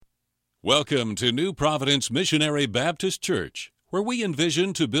Welcome to New Providence Missionary Baptist Church, where we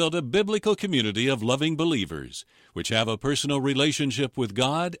envision to build a biblical community of loving believers, which have a personal relationship with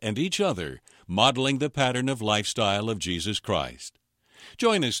God and each other, modeling the pattern of lifestyle of Jesus Christ.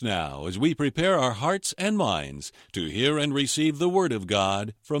 Join us now as we prepare our hearts and minds to hear and receive the Word of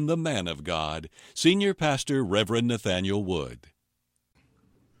God from the man of God, Senior Pastor Reverend Nathaniel Wood.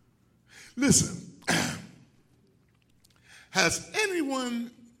 Listen, has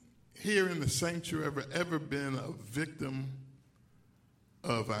anyone here in the sanctuary ever been a victim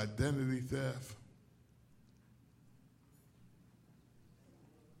of identity theft?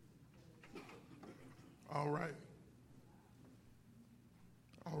 All right.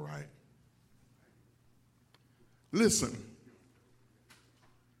 All right. Listen,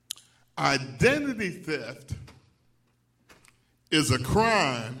 identity theft is a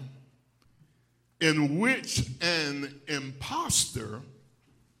crime in which an imposter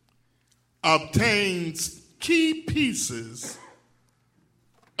obtains key pieces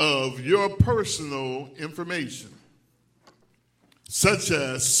of your personal information, such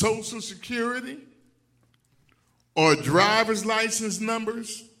as Social Security or driver's license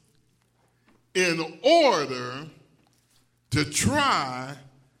numbers, in order to try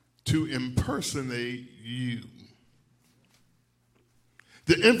to impersonate you.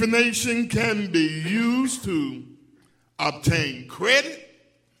 The information can be used to obtain credit,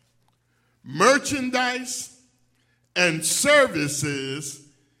 merchandise, and services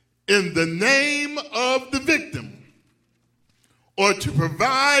in the name of the victim, or to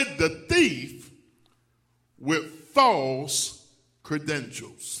provide the thief with false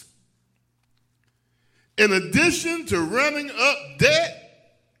credentials. In addition to running up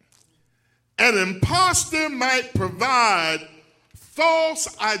debt, an imposter might provide false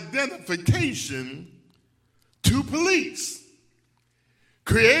identification to police,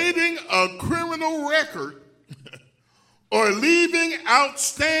 creating a criminal record or leaving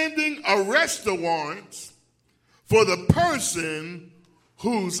outstanding arrest warrants for the person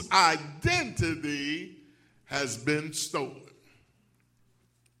whose identity has been stolen.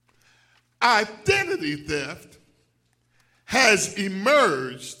 Identity theft has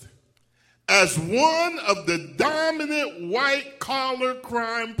emerged as one of the dominant white-collar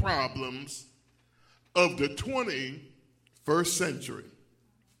crime problems of the 21st century.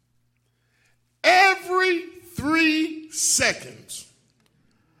 Every 3 seconds,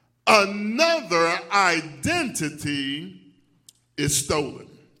 another identity is stolen.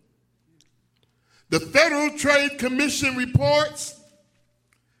 The Federal Trade Commission reports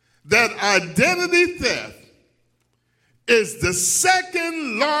that identity theft is the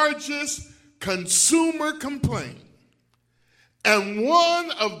second largest consumer complaint and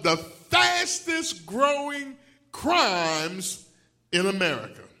one of the fastest growing crimes in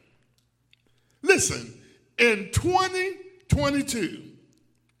America. Listen, in 2022,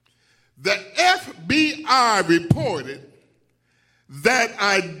 the FBI reported that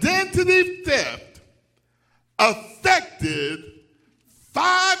identity theft affected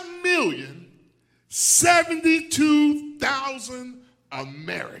 5,072,000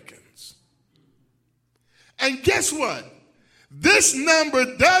 Americans. And guess what? This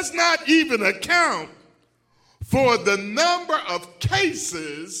number does not even account for the number of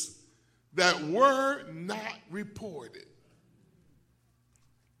cases that were not reported.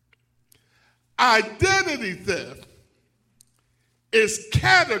 Identity theft is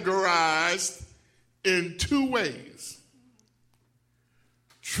categorized in 2 ways: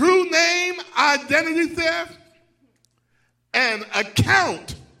 true name identity theft and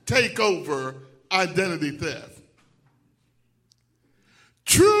account takeover identity theft.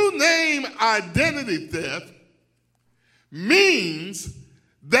 True name identity theft means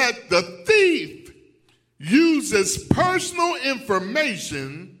that the thief uses personal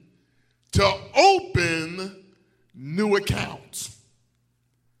information to open new accounts.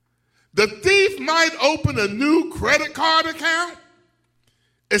 The thief might open a new credit card account,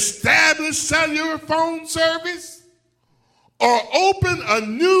 establish cellular phone service, or open a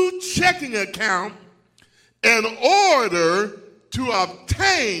new checking account in order to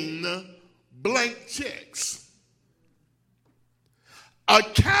obtain blank checks.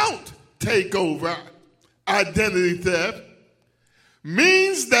 Account takeover identity theft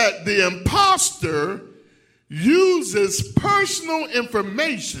means that the imposter uses personal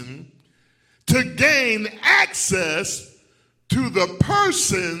information to gain access to the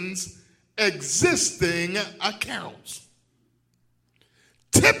person's existing accounts.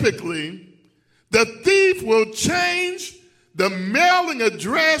 Typically, the thief will change the mailing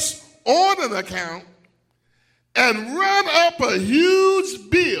address on an account and run up a huge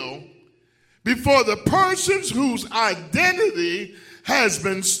bill before the persons whose identity has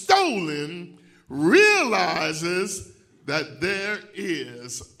been stolen realizes that there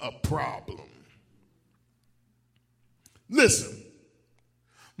is a problem. Listen,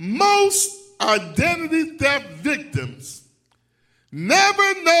 most identity theft victims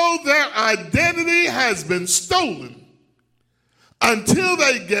never know their identity has been stolen until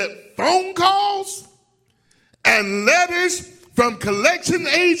they get phone calls and letters from collection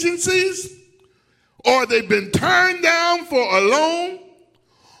agencies, or they've been turned down for a loan,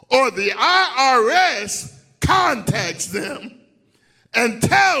 or the IRS contacts them and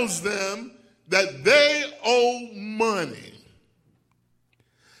tells them that they owe money.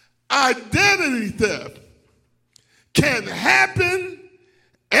 Identity theft can happen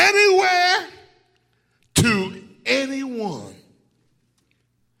anywhere to anyone.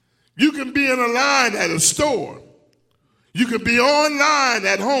 You can be in a line at a store. You can be online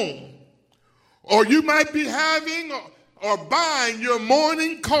at home. Or you might be having or buying your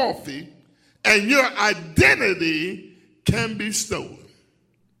morning coffee, and your identity can be stolen.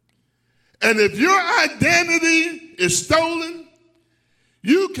 And if your identity is stolen,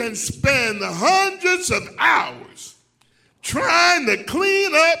 you can spend hundreds of hours trying to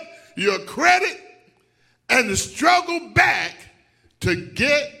clean up your credit and to struggle back to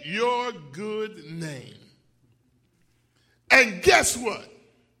get your good name. And guess what?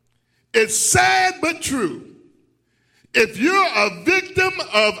 It's sad but true. If you're a victim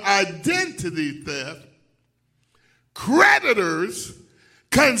of identity theft, creditors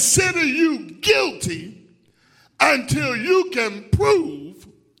consider you guilty until you can prove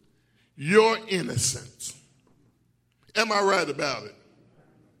your innocence. Am I right about it?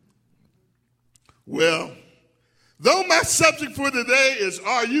 Well, though my subject for today is,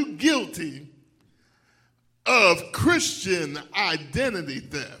 are you guilty of Christian identity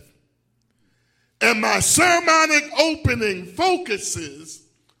theft? And my sermonic opening focuses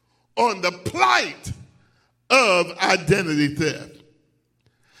on the plight of identity theft.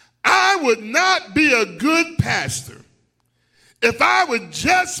 I would not be a good pastor if I would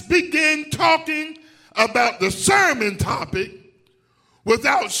just begin talking about the sermon topic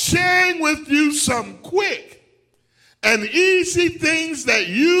without sharing with you some quick and easy things that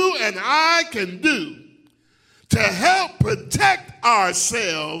you and I can do to help protect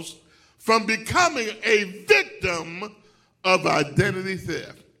ourselves from becoming a victim of identity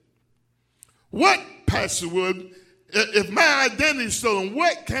theft. What, Pastor Wood, if my identity is stolen,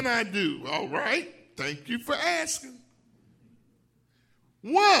 what can I do? All right, thank you for asking.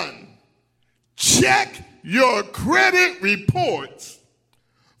 1, check your credit reports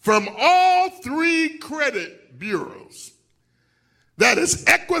from all 3 credit bureaus. That is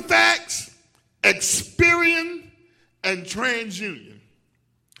Equifax, Experian, and TransUnion.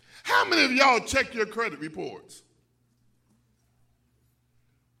 How many of y'all check your credit reports?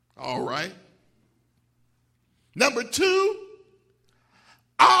 All right. Number 2,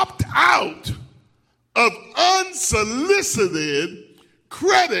 opt out of unsolicited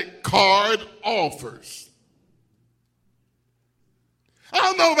credit card offers. I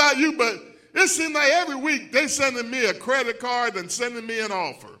don't know about you, but it seems like every week they're sending me a credit card and sending me an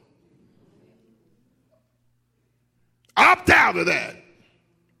offer. Opt out of that.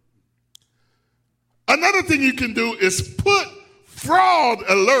 Another thing you can do is put fraud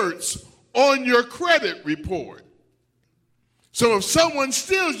alerts on your credit report. So if someone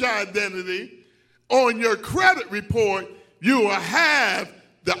steals your identity on your credit report, you will have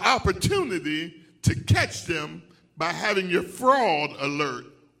the opportunity to catch them by having your fraud alert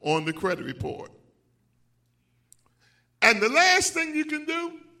on the credit report. And the last thing you can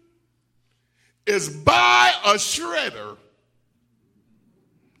do is buy a shredder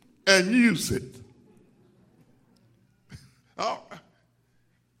and use it. Oh,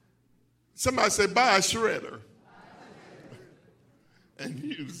 somebody say, buy a shredder and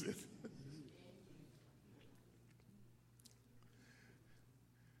use it.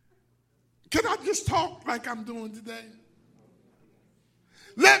 Can I just talk like I'm doing today?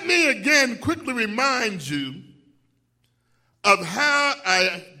 Let me again quickly remind you of how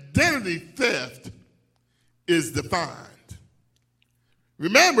identity theft is defined.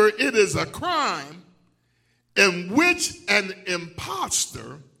 Remember, it is a crime in which an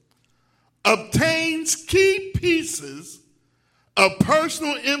imposter obtains key pieces of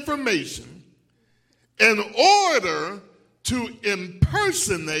personal information in order to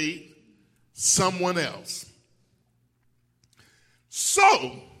impersonate someone else.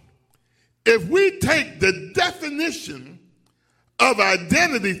 So, if we take the definition of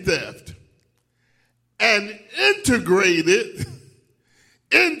identity theft and integrate it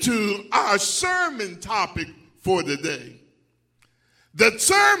into our sermon topic for today. The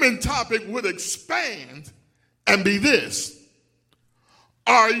sermon topic would expand and be this: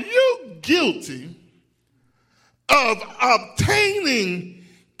 are you guilty of obtaining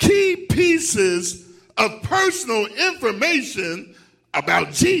key pieces of personal information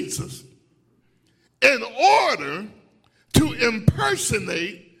about Jesus in order to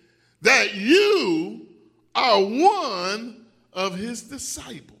impersonate that you are one of his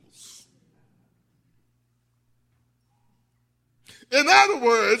disciples? In other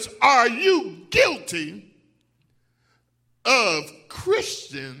words, are you guilty of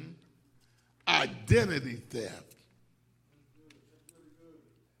Christian identity theft?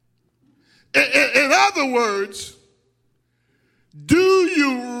 In other words, do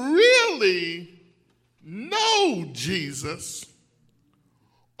you really know Jesus,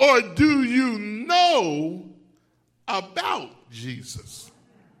 or do you know about Jesus?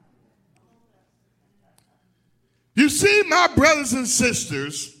 You see, my brothers and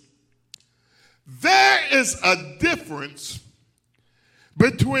sisters, there is a difference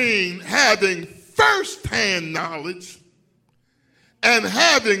between having first-hand knowledge and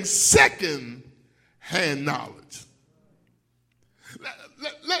having second-hand knowledge.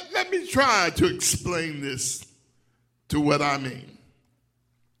 Let me try to explain this to what I mean.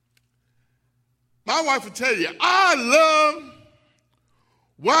 My wife will tell you, I love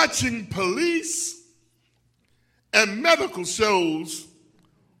watching police and medical shows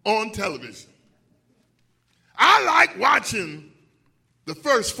on television. I like watching the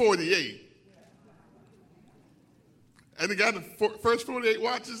First 48. Any got the First 48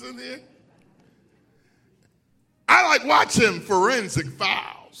 watches in here? I like watching Forensic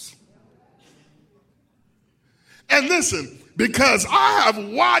Files. And listen, because I have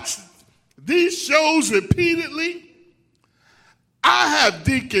watched these shows repeatedly, I have,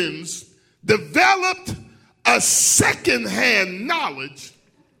 deacons, developed a second-hand knowledge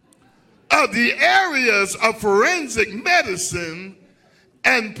of the areas of forensic medicine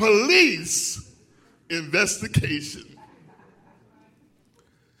and police investigation.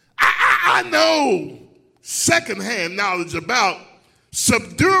 I know second-hand knowledge about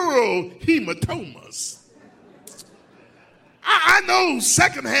subdural hematomas. I know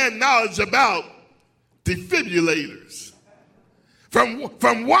second-hand knowledge about defibrillators.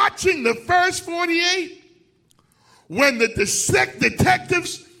 From watching the First 48, when the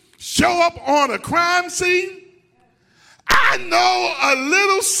detectives show up on a crime scene, I know a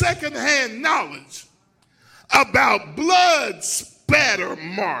little second-hand knowledge about blood spatter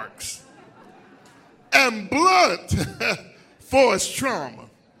marks and blunt force trauma.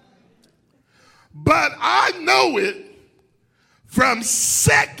 But I know it from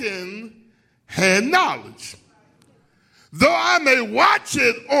second-hand knowledge. Though I may watch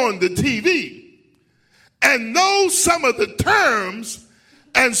it on the TV and know some of the terms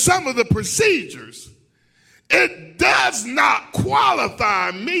and some of the procedures, it does not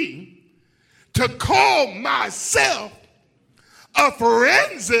qualify me to call myself a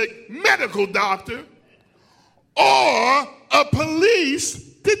forensic medical doctor or a police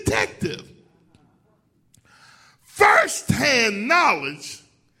detective. First-hand knowledge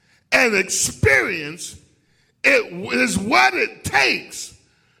and experience, it is what it takes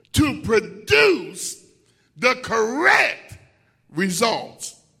to produce the correct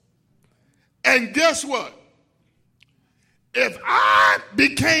results. And guess what? If I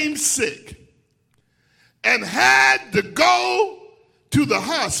became sick and had to go to the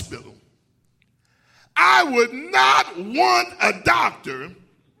hospital, I would not want a doctor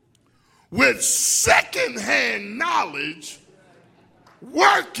with second-hand knowledge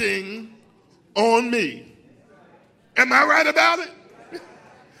working on me. Am I right about it?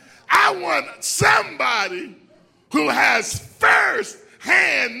 I want somebody who has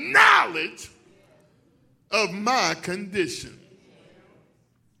first-hand knowledge of my condition.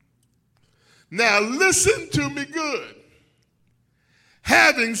 Now listen to me good.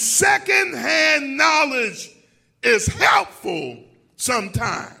 Having second-hand knowledge is helpful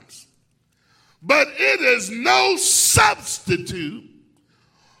sometimes, but it is no substitute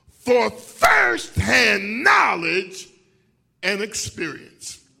for first-hand knowledge and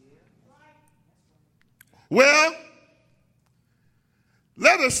experience. Well,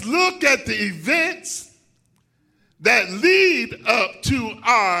 let us look at the events that lead up to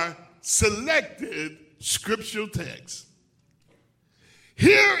our selected scriptural text.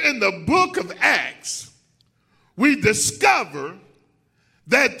 Here in the book of Acts, we discover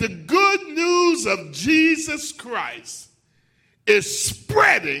that the good news of Jesus Christ is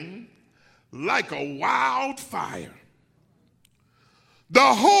spreading like a wildfire. the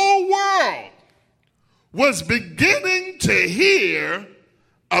whole world was beginning to hear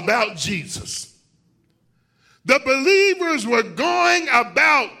about Jesus. The believers were going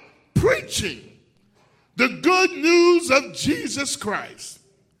about preaching the good news of Jesus Christ.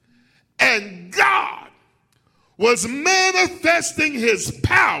 And God was manifesting his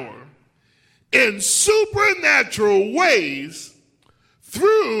power in supernatural ways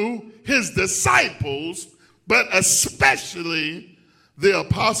through his disciples, but especially the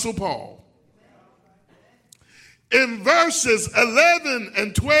Apostle Paul. In verses 11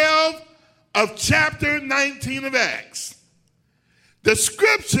 and 12 of chapter 19 of Acts, the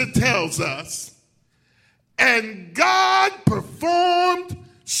scripture tells us, and God performed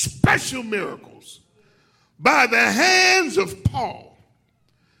special miracles by the hands of Paul,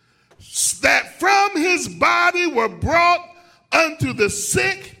 that from his body were brought unto the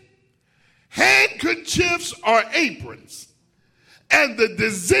sick handkerchiefs or aprons, and the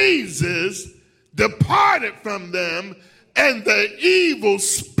diseases departed from them, and the evil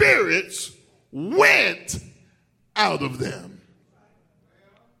spirits went out of them.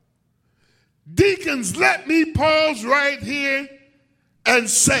 Deacons, let me pause right here and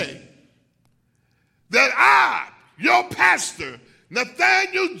say that I, your pastor,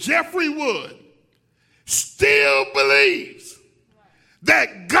 Nathaniel Jeffrey Wood, still believes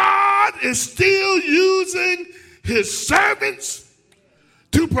that God is still using his servants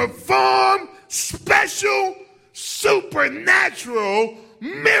to perform special supernatural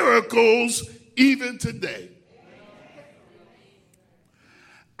miracles even today.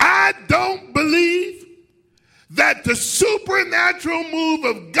 I don't believe that the supernatural move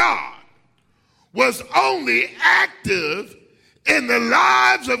of God was only active in the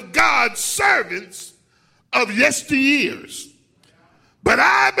lives of God's servants of yesteryears, but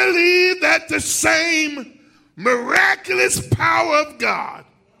I believe that the same miraculous power of God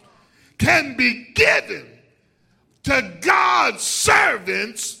can be given to God's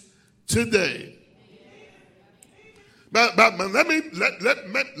servants today. But let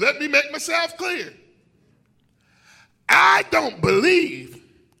me make myself clear. I don't believe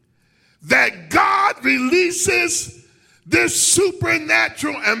that God releases this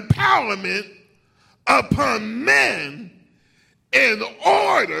supernatural empowerment upon men in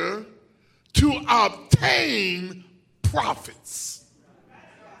order to obtain profits.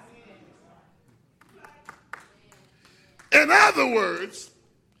 In other words,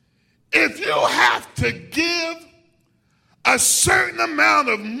 if you have to give a certain amount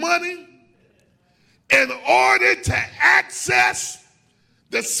of money in order to access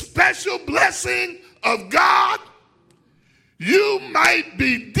the special blessing of God, you might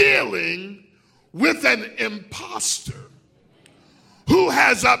be dealing with an imposter who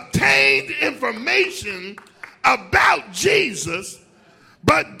has obtained information about Jesus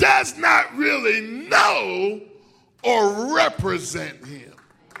but does not really know or represent him.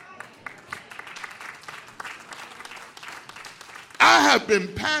 I have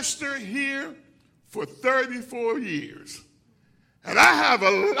been pastor here for 34 years, and I have a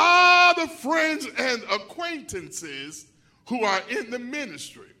lot of friends and acquaintances who are in the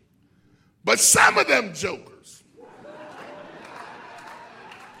ministry, but some of them jokers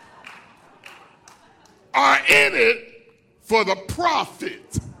are in it for the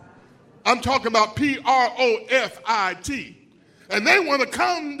profit. I'm talking about Profit. And they want to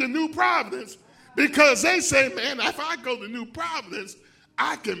come to New Providence because they say, man, if I go to New Providence,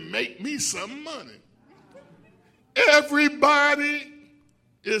 I can make me some money. Everybody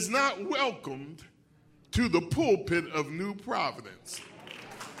is not welcomed to the pulpit of New Providence.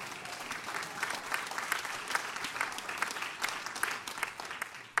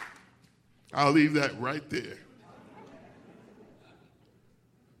 I'll leave that right there.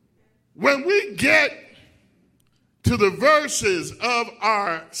 When we get to the verses of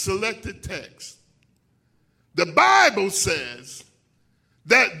our selected text, the Bible says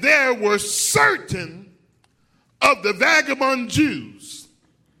that there were certain of the vagabond Jews,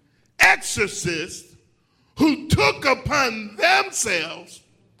 exorcists, who took upon themselves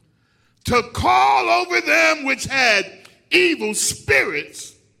to call over them which had evil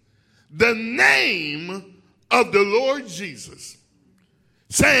spirits the name of the Lord Jesus,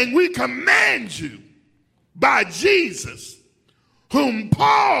 saying, we command you by Jesus, whom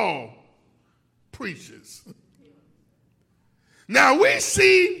Paul preaches. Now we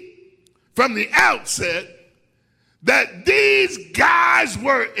see from the outset that these guys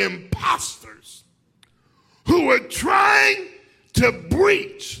were imposters who were trying to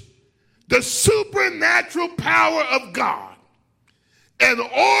breach the supernatural power of God in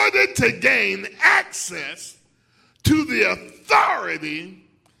order to gain access to the authority authority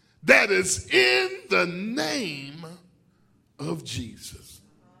that is in the name of Jesus.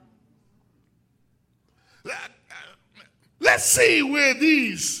 Let's see where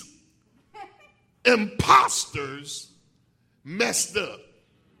these imposters messed up.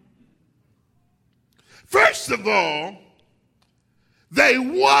 First of all, they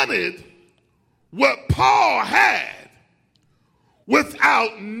wanted what Paul had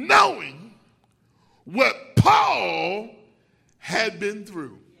without knowing what Paul had been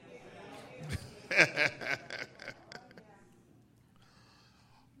through.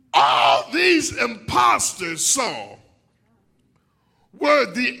 All these imposters saw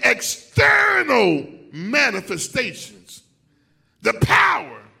were the external manifestations, the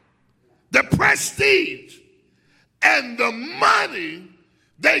power, the prestige, and the money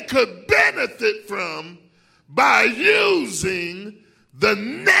they could benefit from by using the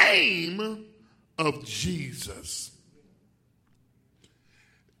name of Jesus.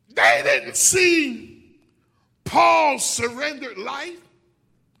 They didn't see Paul's surrendered life.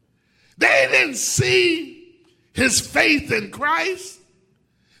 They didn't see his faith in Christ.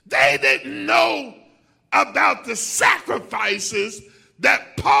 They didn't know about the sacrifices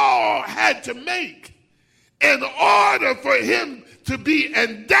that Paul had to make in order for him to be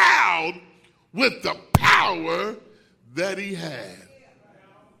endowed with the power that he had.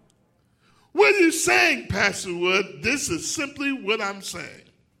 What are you saying, Pastor Wood? This is simply what I'm saying.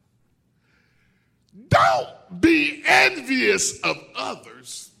 Don't be envious of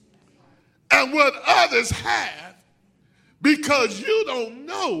others and what others have, because you don't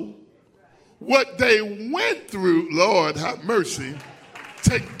know what they went through, Lord have mercy,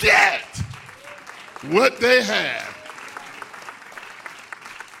 to get what they have.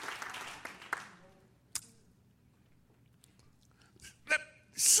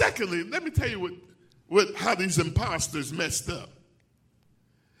 Secondly, let me tell you how these imposters messed up.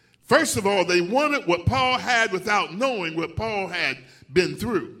 First of all, they wanted what Paul had without knowing what Paul had been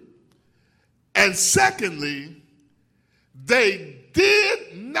through. And secondly, they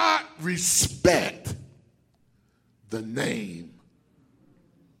did not respect the name.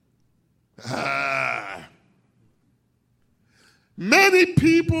 Many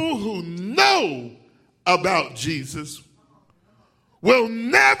people who know about Jesus will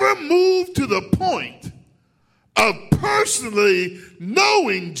never move to the point of personally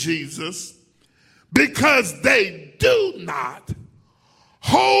knowing Jesus because they do not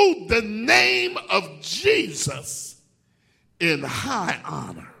hold the name of Jesus in high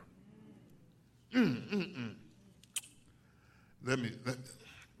honor. Let me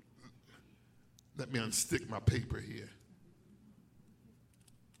unstick my paper here.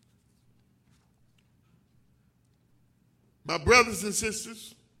 My brothers and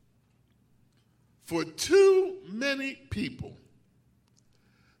sisters, for too many people,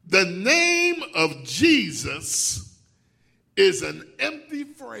 the name of Jesus is an empty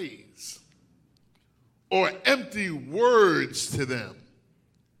phrase or empty words to them.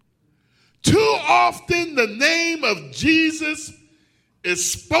 Too often the name of Jesus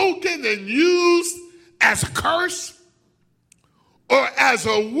is spoken and used as a curse or as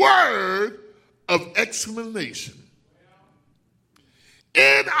a word of exclamation.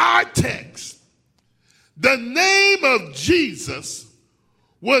 In our text, the name of Jesus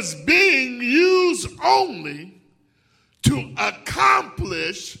was being used only to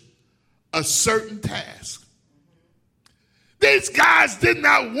accomplish a certain task. These guys did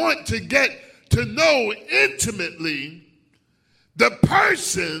not want to get to know intimately the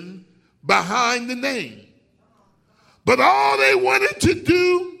person behind the name. But all they wanted to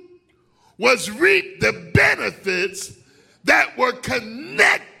do was reap the benefits that were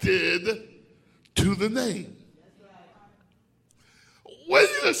connected to the name. What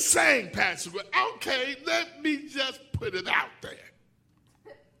are you saying, Pastor? Okay, let me just put it out there.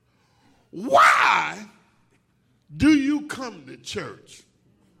 Why do you come to church?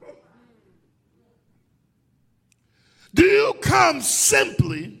 Do you come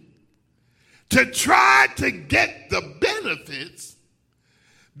simply to try to get the benefits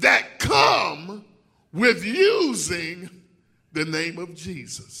that come with using the name of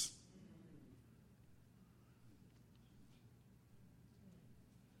Jesus?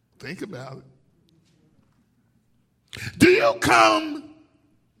 Think about it. Do you come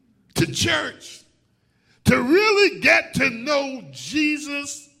to church to really get to know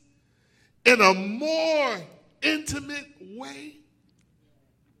Jesus in a more intimate way?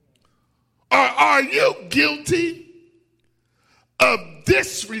 Or are you guilty of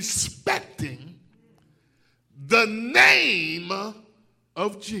disrespecting the name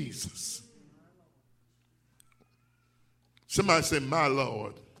of Jesus? Somebody say, my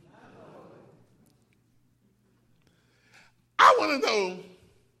Lord. I want to know,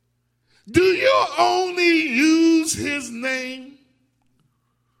 do you only use his name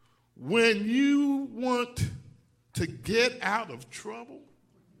when you want to get out of trouble?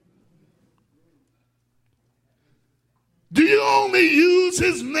 Do you only use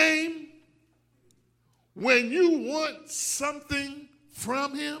his name when you want something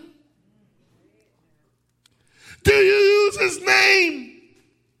from him? Do you use his name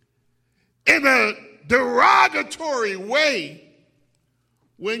in a derogatory way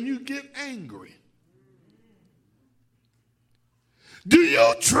when you get angry? Do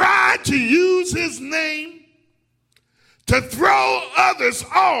you try to use his name to throw others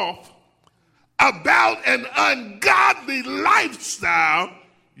off about an ungodly lifestyle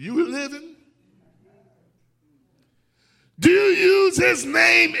you live in? Do you use his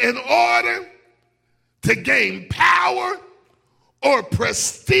name in order to gain power or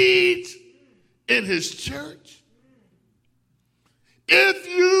prestige in his church? If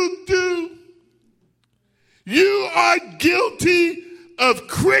you do, you are guilty of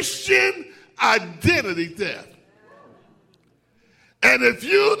Christian identity theft. And if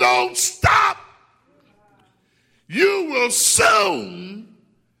you don't stop, you will soon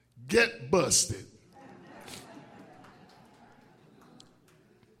get busted.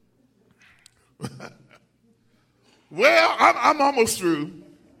 Well, I'm almost through.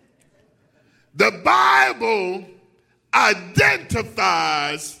 The Bible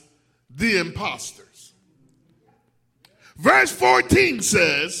identifies the imposters. Verse 14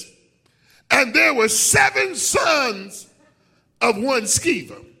 says, and there were 7 sons of one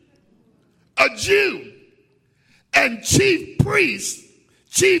Sceva, a Jew, and chief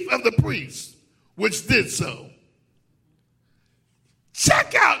of the priests, which did so.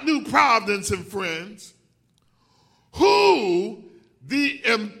 Check out New Providence and Friends, who the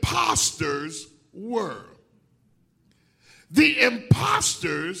imposters were. The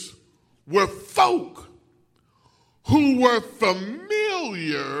imposters were folk who were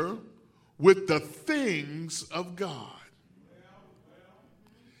familiar with the things of God.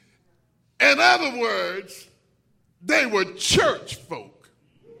 In other words, they were church folk.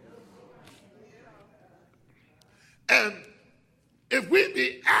 And if we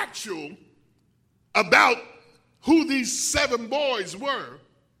be actual about who these 7 boys were,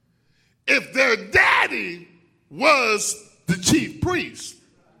 if their daddy was the chief priest,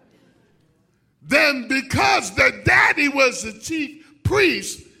 then because their daddy was the chief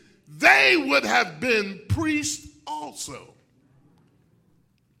priest, they would have been priests also.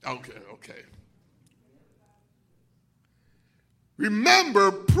 Okay.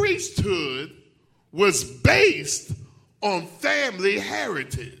 Remember, priesthood was based on family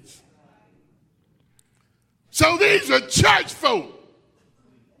heritage. So these are church folk.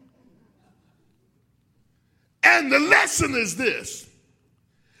 And the lesson is this: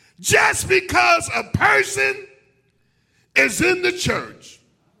 just because a person is in the church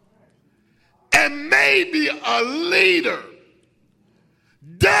and may be a leader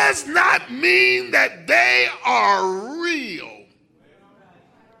does not mean that they are real.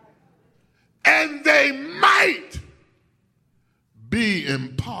 And they might be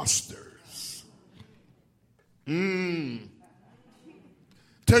imposters.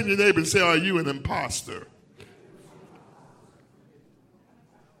 Tell your neighbor and say, are you an imposter?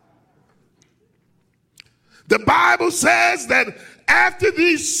 The Bible says that after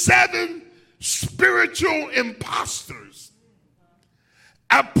these 7 spiritual imposters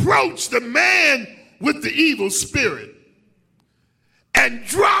approached the man with the evil spirit and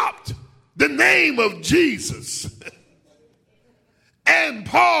dropped the name of Jesus and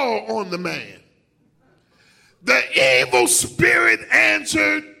Paul on the man, the evil spirit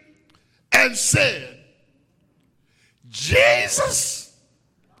answered and said, Jesus,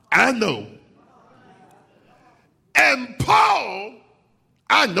 I know. And Paul,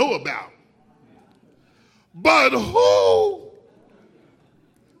 I know about. But who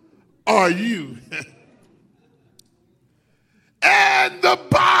are you? And the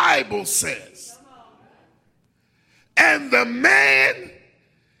Bible says, and the man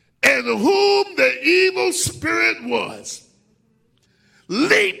in whom the evil spirit was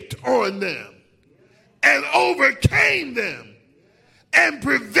leaped on them and overcame them and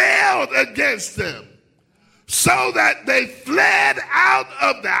prevailed against them, so that they fled out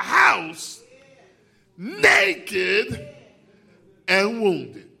of the house naked and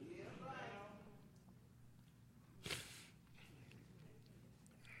wounded.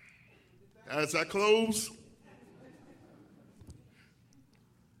 As I close,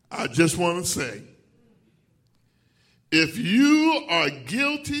 I just want to say, If you are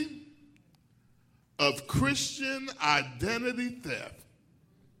guilty of Christian identity theft,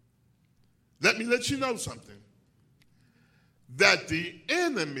 let me let you know something. That the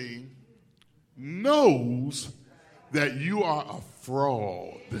enemy knows that you are a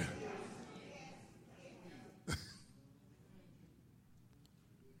fraud.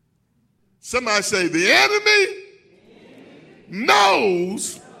 Somebody say, the enemy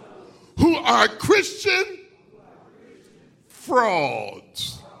knows who are Christian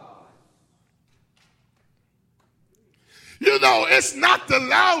frauds. You know, it's not the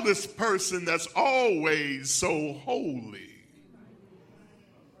loudest person that's always so holy.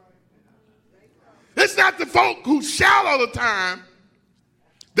 It's not the folk who shout all the time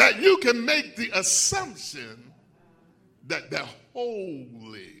that you can make the assumption that they're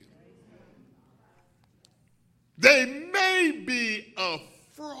holy. They may be a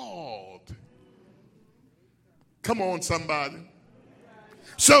fraud. Come on, somebody.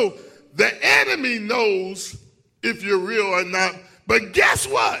 So the enemy knows if you're real or not. But guess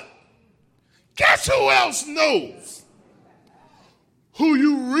what? Guess who else knows who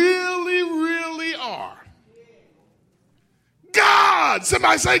you really, really are? God.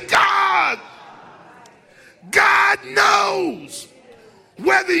 Somebody say God. God knows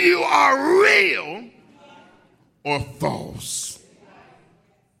whether you are real or false.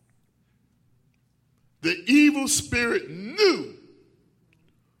 The evil spirit knew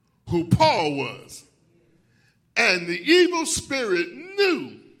who Paul was, and the evil spirit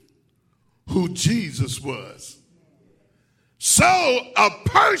knew who Jesus was. So a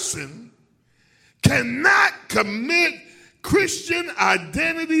person cannot commit Christian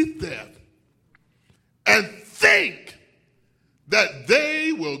identity theft and think that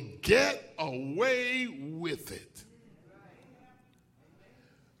they will get away with it.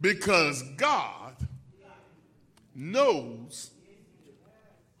 Because God knows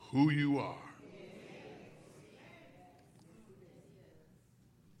who you are.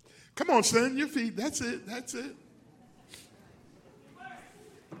 Come on, stand on your feet. That's it. That's it.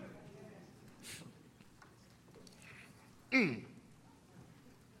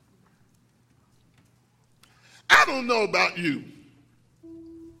 I don't know about you,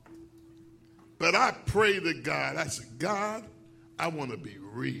 but I pray to God. I said, God, I want to be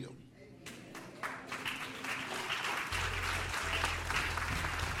real.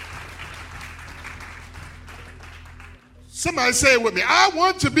 Somebody say it with me. I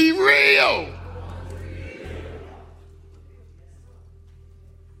want to be real.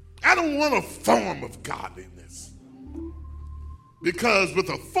 I don't want a form of godliness. Because with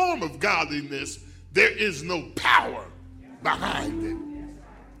a form of godliness, there is no power behind it.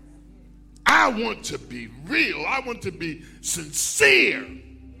 I want to be real. I want to be sincere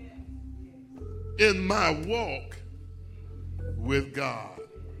in my walk with God.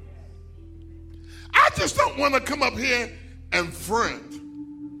 I just don't want to come up here and front.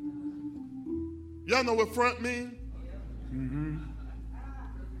 Y'all know what front means? Mm-hmm.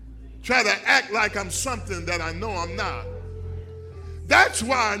 Try to act like I'm something that I know I'm not. That's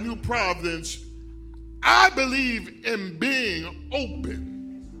why New Providence, I believe in being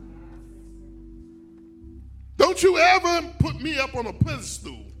open. Don't you ever put me up on a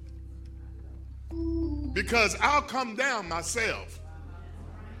pedestal, because I'll come down myself.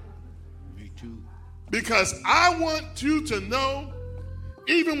 Me too. Because I want you to know,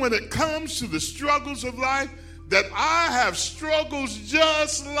 even when it comes to the struggles of life, that I have struggles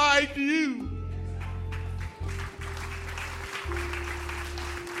just like you.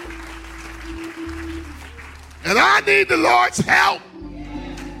 And I need the Lord's help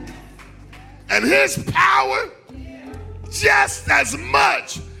and his power just as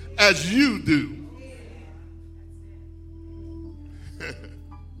much as you do.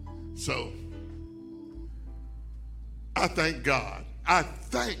 So, I thank God. I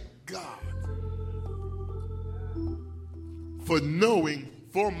thank God for knowing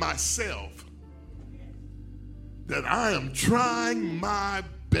for myself that I am trying my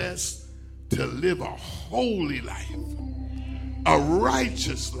best to live a holy life, a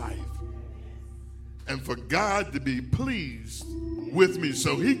righteous life, and for God to be pleased with me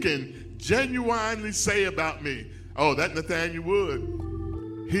so he can genuinely say about me, oh, that Nathaniel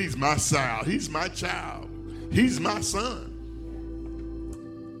Wood, he's my child, he's my child, he's my son.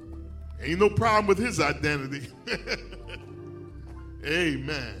 Ain't no problem with his identity.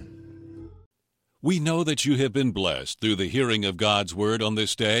 Amen. We know that you have been blessed through the hearing of God's Word on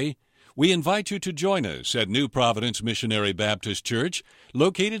this day. We invite you to join us at New Providence Missionary Baptist Church,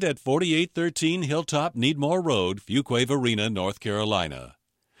 located at 4813 Hilltop Needmore Road, Fuquay-Varina, North Carolina.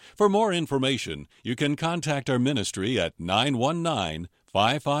 For more information, you can contact our ministry at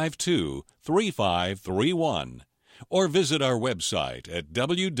 919-552-3531 or visit our website at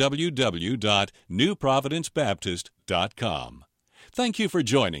www.newprovidencebaptist.com. Thank you for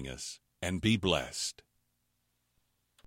joining us, and be blessed.